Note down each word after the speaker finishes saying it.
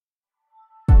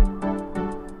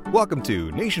Welcome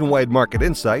to Nationwide Market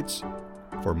Insights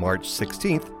for March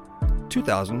 16th,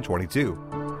 2022.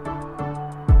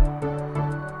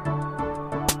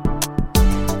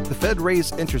 The Fed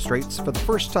raised interest rates for the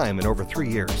first time in over 3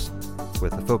 years,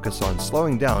 with a focus on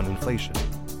slowing down inflation.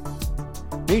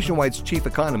 Nationwide's Chief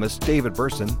Economist David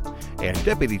Berson and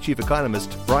Deputy Chief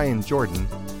Economist Bryan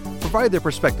provide their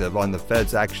perspective on the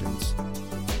Fed's actions.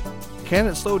 Can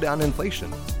it slow down inflation?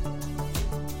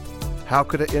 How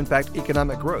could it impact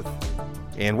economic growth?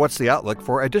 And what's the outlook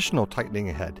for additional tightening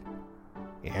ahead?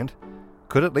 And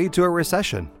could it lead to a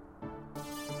recession?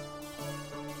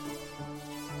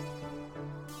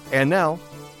 And now,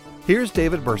 here's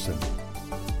David Berson.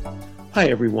 Hi,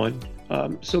 everyone.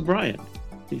 So Bryan,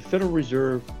 the Federal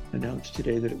Reserve announced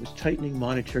today that it was tightening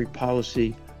monetary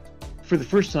policy for the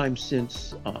first time since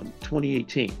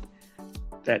 2018.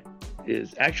 That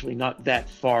is actually not that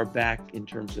far back in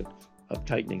terms of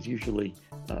tightenings. Usually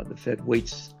the Fed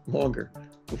waits longer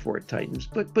before it tightens,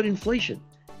 but inflation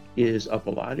is up a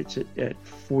lot. It's at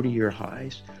 40-year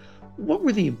highs. What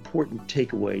were the important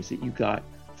takeaways that you got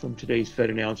from today's Fed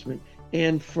announcement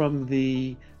and from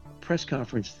the press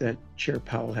conference that Chair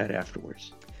Powell had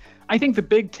afterwards? I think the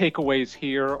big takeaways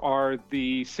here are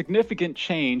the significant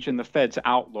change in the Fed's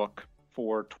outlook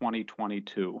for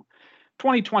 2022.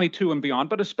 2022 and beyond,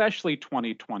 but especially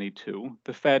 2022,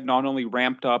 the Fed not only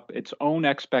ramped up its own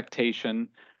expectation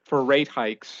for rate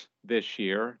hikes this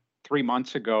year. 3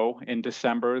 months ago in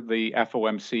December, the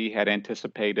FOMC had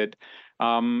anticipated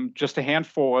just a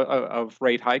handful of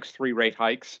rate hikes, 3 rate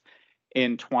hikes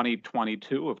in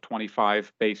 2022 of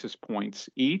 25 basis points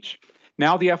each.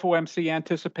 Now the FOMC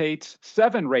anticipates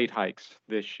 7 rate hikes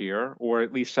this year, or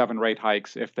at least 7 rate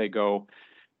hikes if they go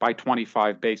by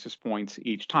 25 basis points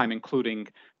each time, including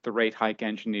the rate hike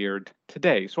engineered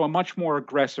today. So a much more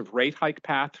aggressive rate hike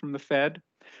path from the Fed.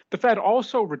 The Fed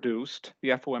also reduced, the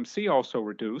FOMC also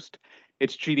reduced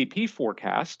its GDP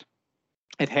forecast.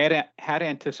 It had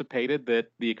anticipated that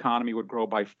the economy would grow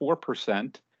by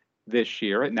 4% this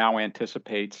year. It now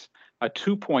anticipates a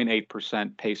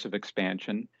 2.8% pace of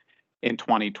expansion in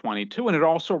 2022, and it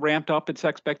also ramped up its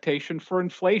expectation for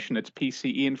inflation. Its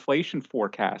PCE inflation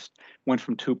forecast went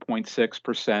from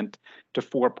 2.6% to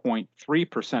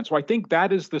 4.3%. So I think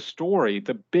that is the story,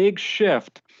 the big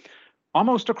shift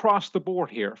almost across the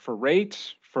board here for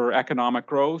rates, for economic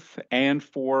growth, and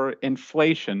for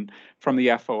inflation from the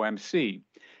FOMC.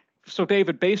 So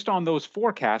David, based on those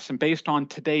forecasts and based on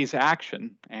today's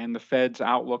action and the Fed's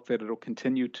outlook that it'll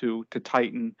continue to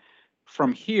tighten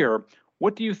from here,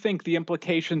 what do you think the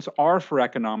implications are for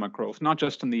economic growth, not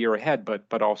just in the year ahead,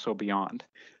 but also beyond?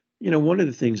 You know, one of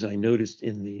the things I noticed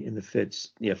in the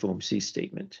FOMC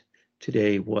statement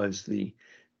today was the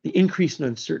increase in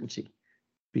uncertainty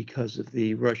because of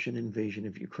the Russian invasion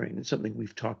of Ukraine. It's something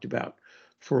we've talked about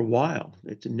for a while.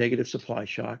 It's a negative supply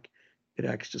shock. It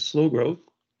acts to slow growth.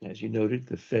 As you noted,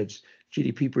 the Fed's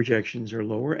GDP projections are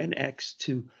lower and acts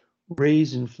to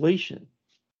raise inflation.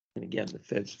 And again, the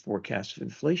Fed's forecast of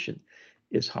inflation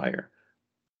is higher.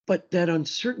 But that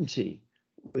uncertainty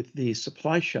with the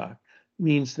supply shock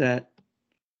means that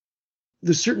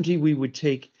the certainty we would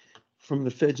take from the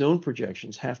Fed's own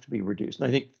projections have to be reduced. And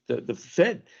I think the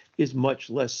Fed is much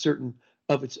less certain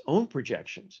of its own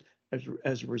projections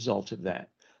as a result of that.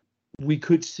 We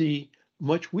could see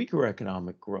much weaker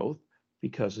economic growth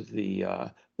because of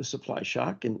the supply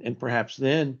shock, and perhaps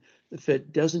then the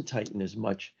Fed doesn't tighten as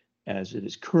much as it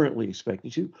is currently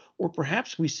expecting to, or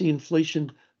perhaps we see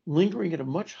inflation lingering at a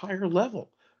much higher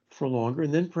level for longer,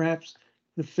 and then perhaps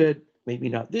the Fed, maybe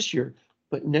not this year,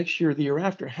 but next year, the year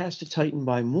after, has to tighten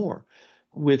by more,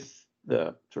 with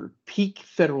the sort of peak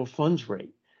federal funds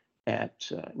rate at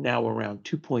now around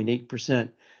 2.8%.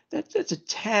 That's a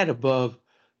tad above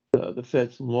the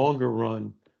Fed's longer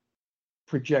run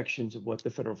projections of what the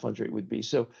federal funds rate would be.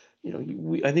 So, you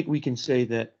know, I think we can say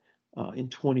that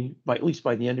at least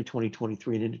by the end of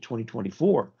 2023 and into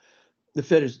 2024, the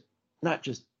Fed is not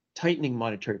just tightening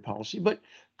monetary policy, but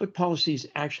policy is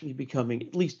actually becoming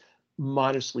at least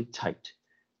modestly tight.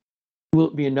 Will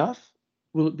it be enough?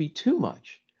 Will it be too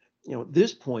much? You know, at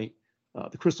this point,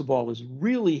 the crystal ball is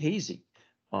really hazy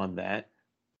on that.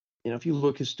 You know, if you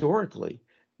look historically,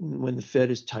 when the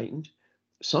Fed is tightened,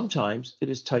 sometimes it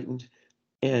is tightened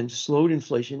and slowed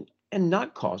inflation and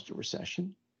not caused a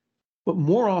recession. But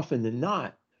more often than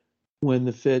not, when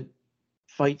the Fed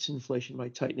fights inflation by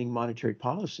tightening monetary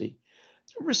policy,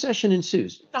 a recession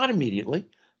ensues. Not immediately,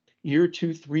 year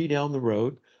 2, 3 down the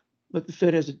road, but the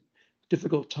Fed has a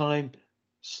difficult time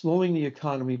slowing the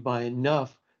economy by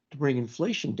enough to bring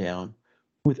inflation down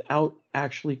without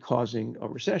actually causing a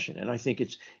recession. And I think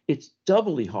it's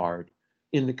doubly hard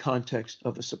in the context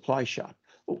of a supply shock.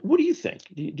 What do you think?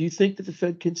 Do you think that the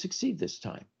Fed can succeed this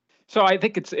time? So I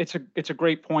think it's a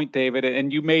great point, David,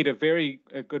 and you made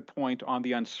a good point on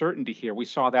the uncertainty here. We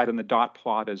saw that in the dot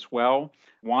plot as well.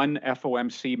 One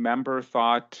FOMC member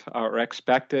thought or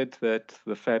expected that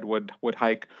the Fed would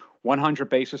hike 100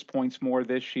 basis points more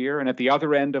this year, and at the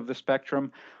other end of the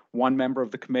spectrum, one member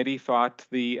of the committee thought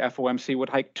the FOMC would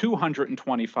hike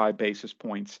 225 basis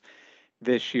points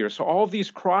this year. So all of these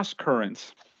cross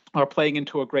currents are playing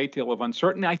into a great deal of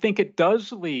uncertainty. I think it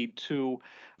does lead to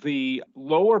the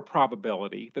lower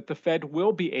probability that the Fed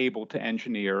will be able to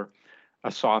engineer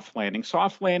a soft landing.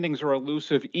 Soft landings are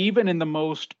elusive even in the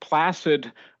most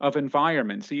placid of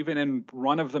environments, even in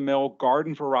run-of-the-mill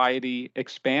garden variety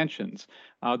expansions.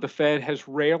 The Fed has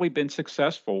rarely been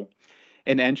successful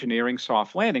in engineering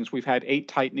soft landings. We've had 8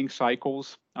 tightening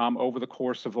cycles over the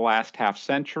course of the last half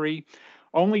century.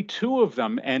 Only 2 of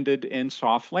them ended in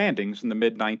soft landings in the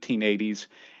mid-1980s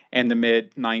and the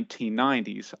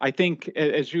mid-1990s. I think,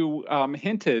 as you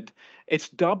hinted, it's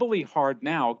doubly hard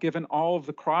now given all of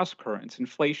the cross currents.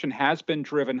 Inflation has been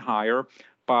driven higher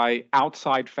by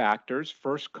outside factors,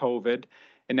 first COVID,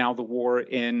 and now the war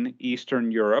in Eastern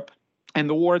Europe. And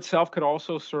the war itself could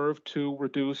also serve to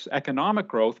reduce economic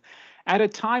growth at a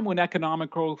time when economic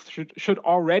growth should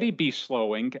already be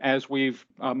slowing as we've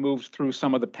moved through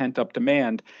some of the pent-up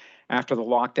demand after the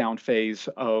lockdown phase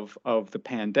of the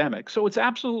pandemic. So it's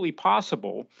absolutely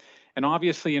possible. And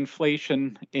obviously,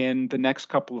 inflation in the next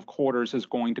couple of quarters is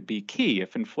going to be key.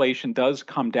 If inflation does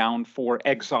come down for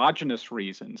exogenous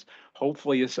reasons,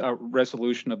 hopefully it's a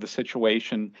resolution of the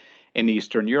situation in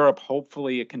Eastern Europe,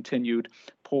 hopefully a continued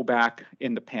pullback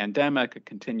in the pandemic, a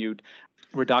continued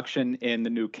reduction in the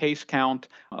new case count,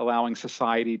 allowing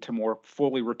society to more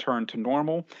fully return to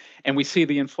normal, and we see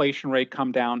the inflation rate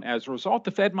come down as a result,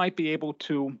 the Fed might be able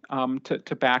to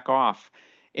back off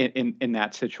in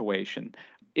that situation.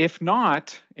 If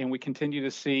not, and we continue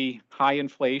to see high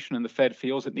inflation and the Fed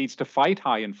feels it needs to fight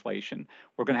high inflation,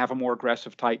 we're going to have a more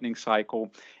aggressive tightening cycle,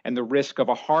 and the risk of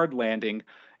a hard landing,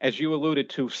 as you alluded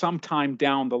to, sometime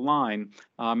down the line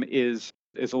is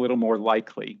a little more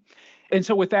likely. And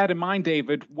so with that in mind,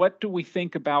 David, what do we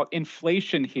think about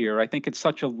inflation here? I think it's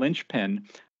such a linchpin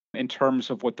in terms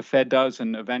of what the Fed does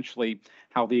and eventually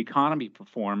how the economy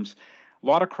performs. A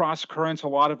lot of cross currents, a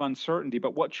lot of uncertainty,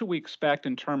 but what should we expect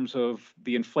in terms of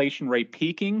the inflation rate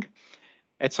peaking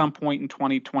at some point in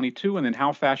 2022? And then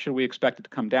how fast should we expect it to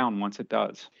come down once it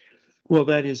does? Well,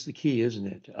 that is the key, isn't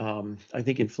it? I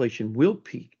think inflation will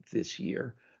peak this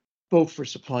year, both for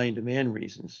supply and demand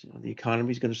reasons. The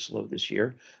economy is going to slow this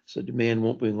year, so demand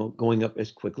won't be going up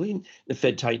as quickly. And the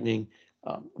Fed tightening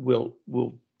will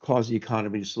cause the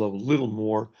economy to slow a little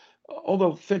more,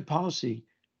 although Fed policy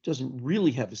doesn't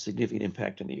really have a significant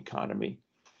impact on the economy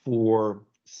for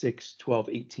 6, 12,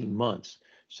 18 months.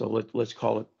 So let's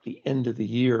call it the end of the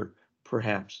year,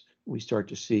 perhaps, we start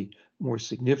to see more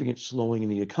significant slowing in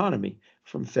the economy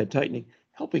from Fed tightening,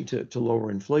 helping to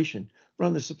lower inflation. But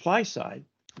on the supply side,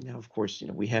 now, of course,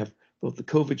 we have both the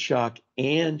COVID shock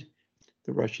and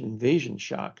the Russian invasion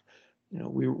shock.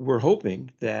 We're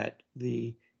hoping that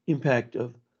the impact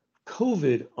of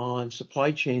COVID on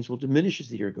supply chains will diminish as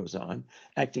the year goes on,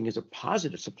 acting as a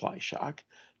positive supply shock,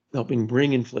 helping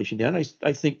bring inflation down.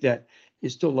 I think that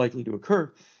is still likely to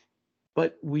occur.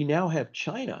 But we now have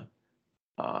China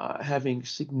having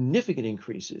significant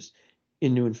increases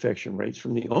in new infection rates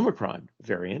from the Omicron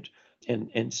variant.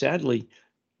 And sadly,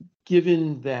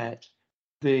 given that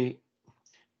they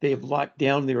have locked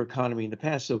down their economy in the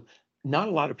past, so not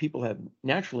a lot of people have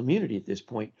natural immunity at this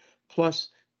point. Plus,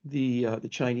 the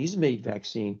Chinese-made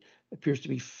vaccine appears to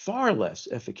be far less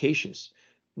efficacious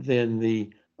than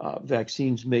the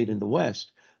vaccines made in the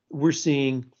West. We're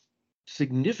seeing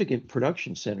significant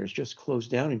production centers just close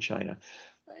down in China,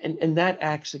 and that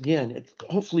acts again,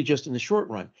 hopefully just in the short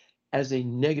run, as a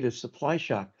negative supply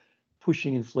shock,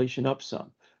 pushing inflation up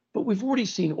some. But we've already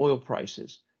seen oil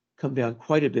prices come down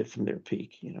quite a bit from their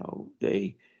peak.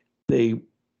 They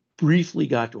briefly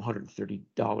got to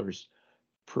 $130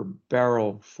 per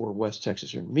barrel for West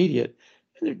Texas Intermediate,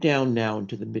 and they're down now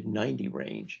into the mid-90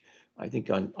 range. I think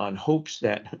on hopes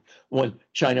that, one,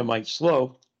 China might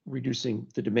slow, reducing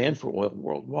the demand for oil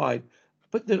worldwide,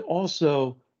 but that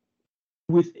also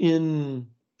within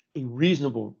a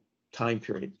reasonable time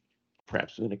period,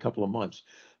 perhaps within a couple of months,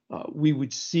 we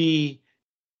would see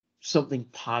something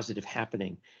positive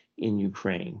happening in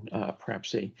Ukraine,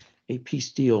 perhaps a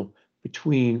peace deal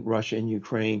between Russia and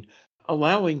Ukraine,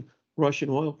 allowing Russian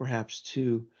oil perhaps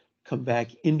to come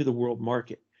back into the world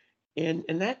market. And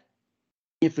that,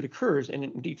 if it occurs, and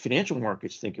indeed financial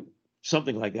markets think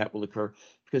something like that will occur,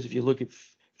 because if you look at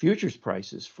futures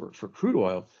prices for crude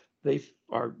oil, they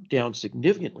are down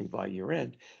significantly by year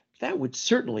end. That would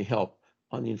certainly help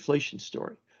on the inflation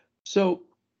story. So,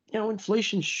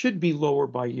 inflation should be lower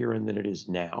by year end than it is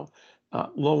now.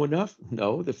 Low enough?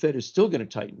 No, the Fed is still going to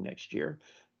tighten next year.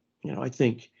 I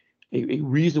think a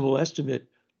reasonable estimate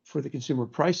for the consumer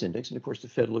price index, and of course the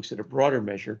Fed looks at a broader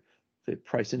measure, the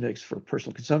price index for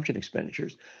personal consumption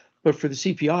expenditures, but for the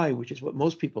CPI, which is what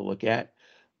most people look at,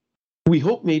 we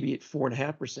hope maybe at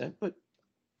 4.5%, but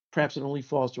perhaps it only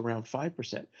falls to around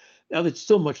 5%. Now that's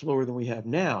still much lower than we have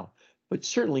now, but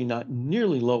certainly not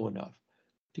nearly low enough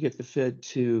to get the Fed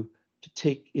to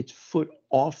take its foot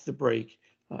off the brake,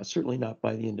 certainly not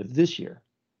by the end of this year.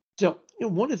 So,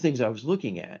 one of the things I was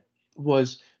looking at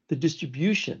was the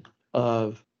distribution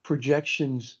of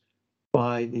projections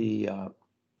by the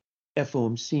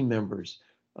FOMC members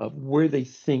of where they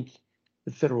think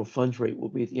the federal funds rate will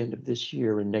be at the end of this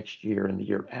year and next year and the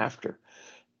year after.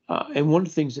 And one of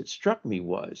the things that struck me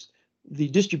was the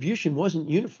distribution wasn't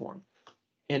uniform.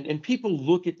 And people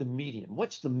look at the median.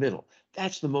 What's the middle?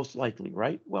 That's the most likely,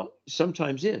 right? Well,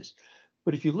 sometimes is.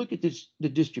 But if you look at the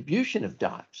distribution of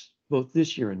dots, both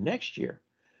this year and next year,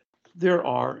 there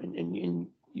are, and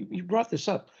you brought this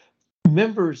up,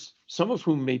 members, some of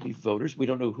whom may be voters, we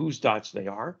don't know whose dots they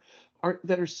are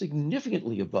that are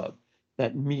significantly above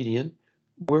that median,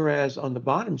 whereas on the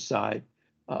bottom side,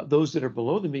 those that are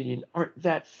below the median aren't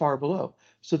that far below.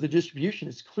 So the distribution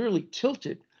is clearly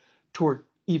tilted toward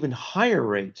even higher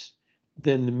rates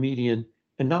than the median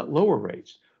and not lower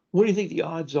rates. What do you think the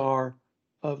odds are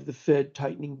of the Fed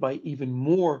tightening by even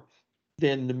more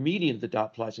than the median of the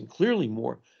dot plots, and clearly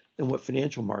more than what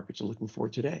financial markets are looking for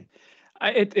today?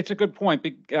 It's a good point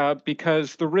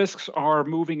because the risks are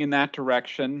moving in that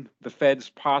direction. The Fed's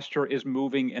posture is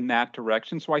moving in that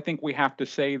direction. So I think we have to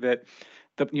say that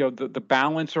the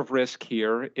balance of risk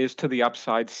here is to the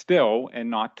upside still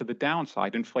and not to the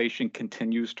downside. Inflation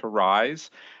continues to rise.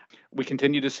 We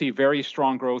continue to see very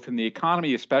strong growth in the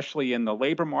economy, especially in the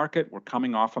labor market. We're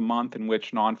coming off a month in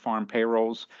which non-farm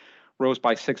payrolls rose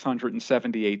by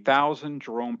 678,000.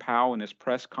 Jerome Powell in his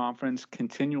press conference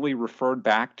continually referred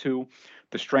back to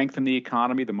the strength in the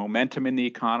economy, the momentum in the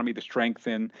economy, the strength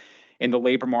in the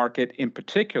labor market in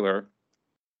particular.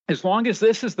 As long as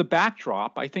this is the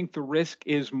backdrop, I think the risk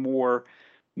is more,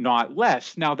 not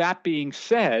less. Now, that being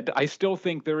said, I still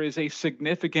think there is a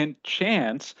significant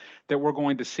chance that we're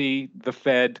going to see the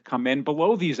Fed come in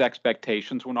below these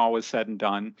expectations when all is said and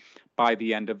done by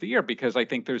the end of the year, because I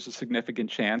think there's a significant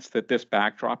chance that this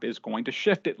backdrop is going to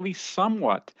shift at least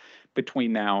somewhat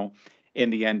between now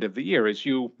and the end of the year. As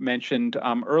you mentioned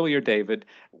earlier, David,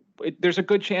 there's a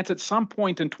good chance at some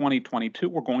point in 2022,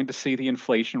 we're going to see the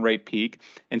inflation rate peak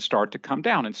and start to come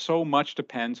down. And so much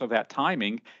depends on that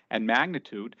timing and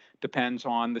magnitude depends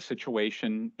on the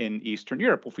situation in Eastern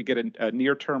Europe. If we get a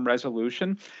near-term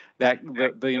resolution, that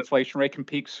the inflation rate can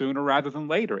peak sooner rather than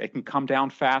later. It can come down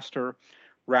faster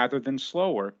rather than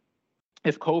slower.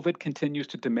 If COVID continues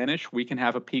to diminish, we can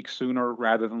have a peak sooner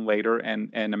rather than later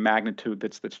and a magnitude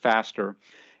that's faster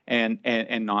and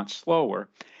not slower.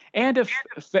 And if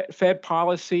Fed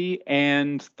policy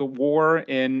and the war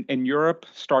in Europe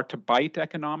start to bite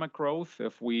economic growth,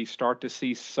 if we start to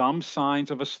see some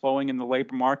signs of a slowing in the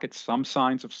labor market, some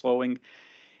signs of slowing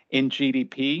in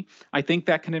GDP, I think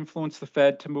that can influence the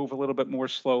Fed to move a little bit more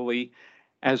slowly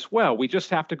as well. We just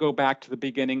have to go back to the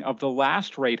beginning of the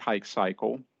last rate hike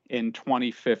cycle in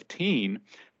 2015,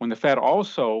 when the Fed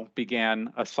also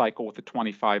began a cycle with a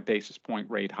 25 basis point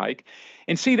rate hike,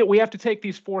 and see that we have to take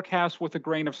these forecasts with a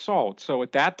grain of salt. So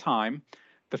at that time,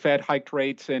 the Fed hiked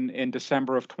rates in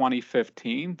December of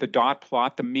 2015. The dot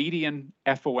plot, the median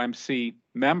FOMC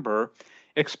member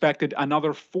expected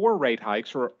another 4 rate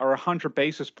hikes or 100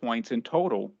 basis points in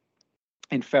total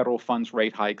in federal funds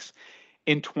rate hikes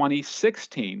in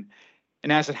 2016.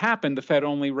 And as it happened, the Fed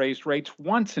only raised rates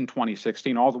once in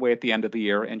 2016, all the way at the end of the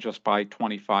year, and just by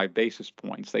 25 basis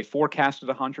points. They forecasted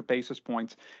 100 basis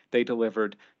points. They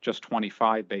delivered just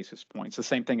 25 basis points. The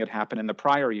same thing had happened in the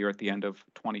prior year at the end of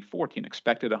 2014,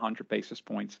 expected 100 basis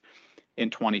points. In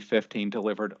 2015,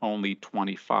 delivered only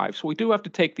 25. So we do have to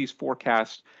take these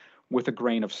forecasts with a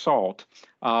grain of salt.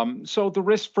 So the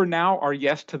risks for now are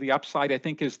yes to the upside. I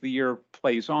think as the year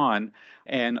plays on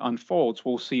and unfolds,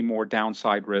 we'll see more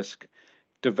downside risk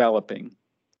developing.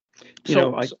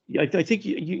 I think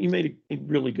you made a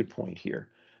really good point here,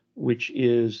 which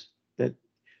is that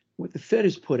what the Fed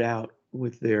has put out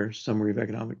with their summary of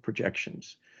economic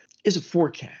projections is a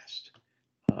forecast.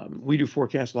 We do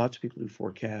forecasts, lots of people do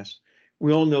forecasts.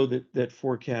 We all know that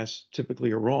forecasts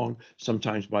typically are wrong,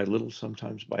 sometimes by little,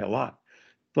 sometimes by a lot.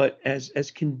 But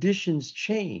as conditions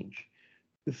change,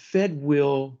 the Fed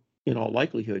will, in all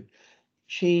likelihood,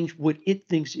 change what it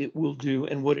thinks it will do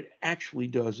and what it actually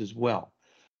does as well.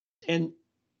 And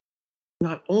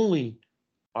not only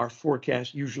are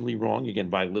forecasts usually wrong, again,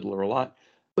 by little or a lot,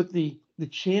 but the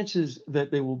chances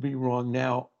that they will be wrong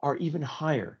now are even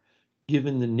higher,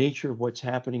 given the nature of what's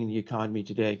happening in the economy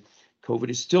today. COVID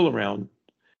is still around,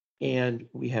 and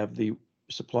we have the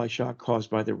supply shock caused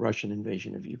by the Russian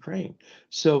invasion of Ukraine.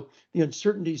 So the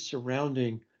uncertainties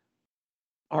surrounding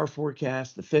our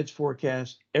forecast, the Fed's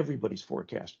forecast, everybody's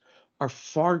forecast, are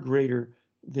far greater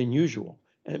than usual.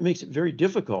 And it makes it very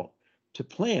difficult to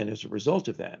plan as a result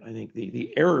of that. I think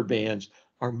the error bands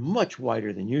are much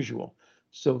wider than usual,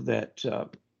 so that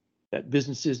that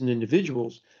businesses and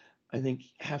individuals, I think,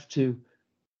 have to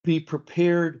be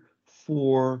prepared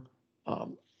for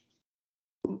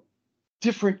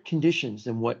different conditions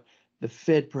than what the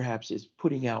Fed perhaps is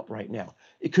putting out right now.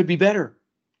 It could be better.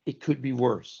 It could be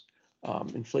worse.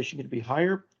 Inflation could be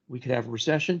higher. We could have a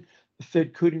recession. The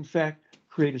Fed could, in fact,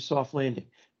 create a soft landing.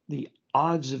 The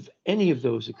odds of any of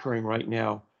those occurring right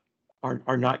now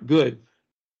are not good.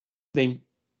 They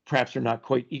perhaps are not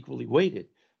quite equally weighted,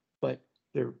 but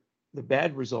the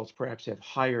bad results perhaps have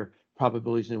higher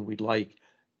probabilities than we'd like.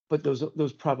 But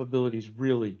those probabilities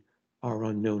really are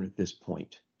unknown at this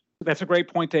point. That's a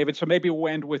great point, David. So maybe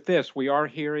we'll end with this. We are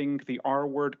hearing the R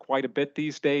word quite a bit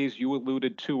these days. You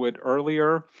alluded to it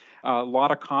earlier. A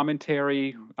lot of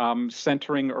commentary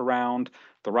centering around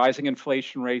the rising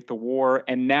inflation rate, the war,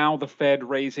 and now the Fed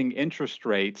raising interest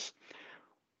rates.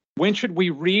 When should we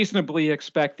reasonably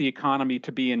expect the economy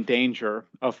to be in danger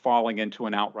of falling into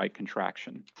an outright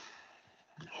contraction?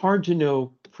 Hard to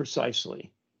know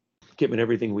precisely, given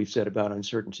everything we've said about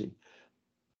uncertainty.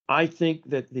 I think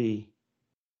that the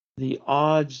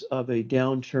odds of a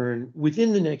downturn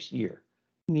within the next year,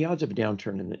 and the odds of a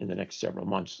downturn in the next several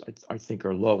months, I think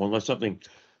are low, unless something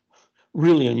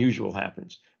really unusual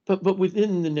happens. But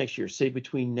within the next year, say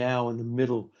between now and the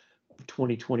middle of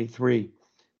 2023,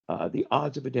 the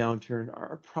odds of a downturn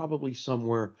are probably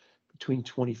somewhere between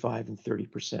 25 and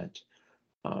 30%.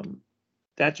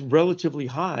 That's relatively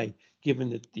high, given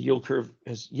that the yield curve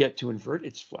has yet to invert.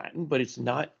 It's flattened, but it's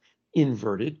not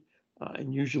inverted.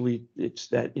 And usually it's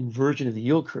that inversion of the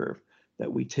yield curve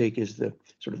that we take as the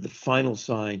sort of the final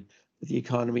sign that the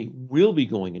economy will be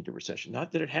going into recession.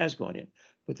 Not that it has gone in,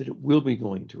 but that it will be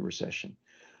going into recession.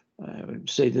 I would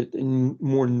say that in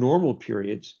more normal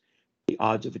periods, the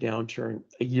odds of a downturn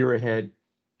a year ahead,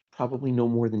 probably no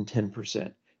more than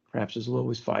 10%, perhaps as low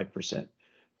as 5%.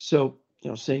 So,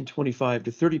 saying 25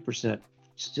 to 30%,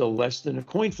 still less than a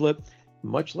coin flip,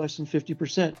 much less than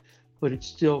 50%, but it's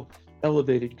still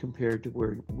elevated compared to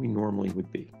where we normally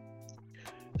would be.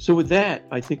 So with that,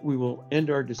 I think we will end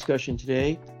our discussion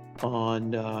today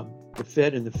on the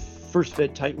Fed and the first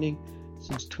Fed tightening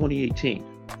since 2018.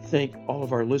 Thank all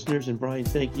of our listeners, and Bryan,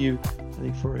 thank you, I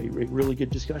think, for a really good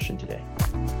discussion today.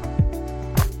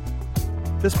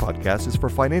 This podcast is for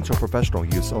financial professional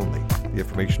use only. The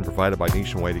information provided by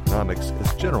Nationwide Economics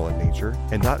is general in nature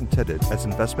and not intended as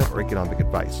investment or economic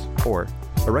advice, or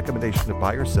a recommendation to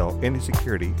buy or sell any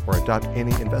security or adopt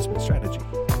any investment strategy.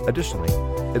 Additionally,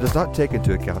 it does not take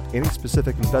into account any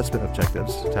specific investment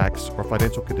objectives, tax or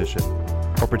financial condition,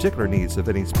 or particular needs of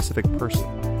any specific person.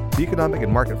 The economic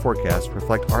and market forecasts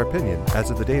reflect our opinion as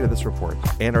of the date of this report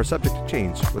and are subject to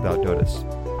change without notice.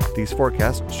 These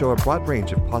forecasts show a broad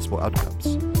range of possible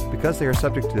outcomes. Because they are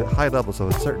subject to high levels of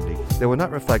uncertainty, they will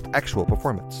not reflect actual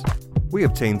performance. We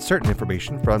obtain certain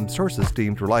information from sources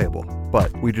deemed reliable,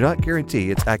 but we do not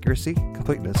guarantee its accuracy,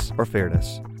 completeness, or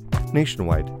fairness.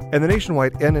 Nationwide and the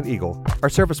Nationwide N and Eagle are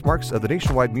service marks of the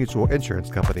Nationwide Mutual Insurance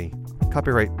Company.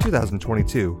 Copyright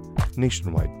 2022,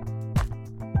 Nationwide.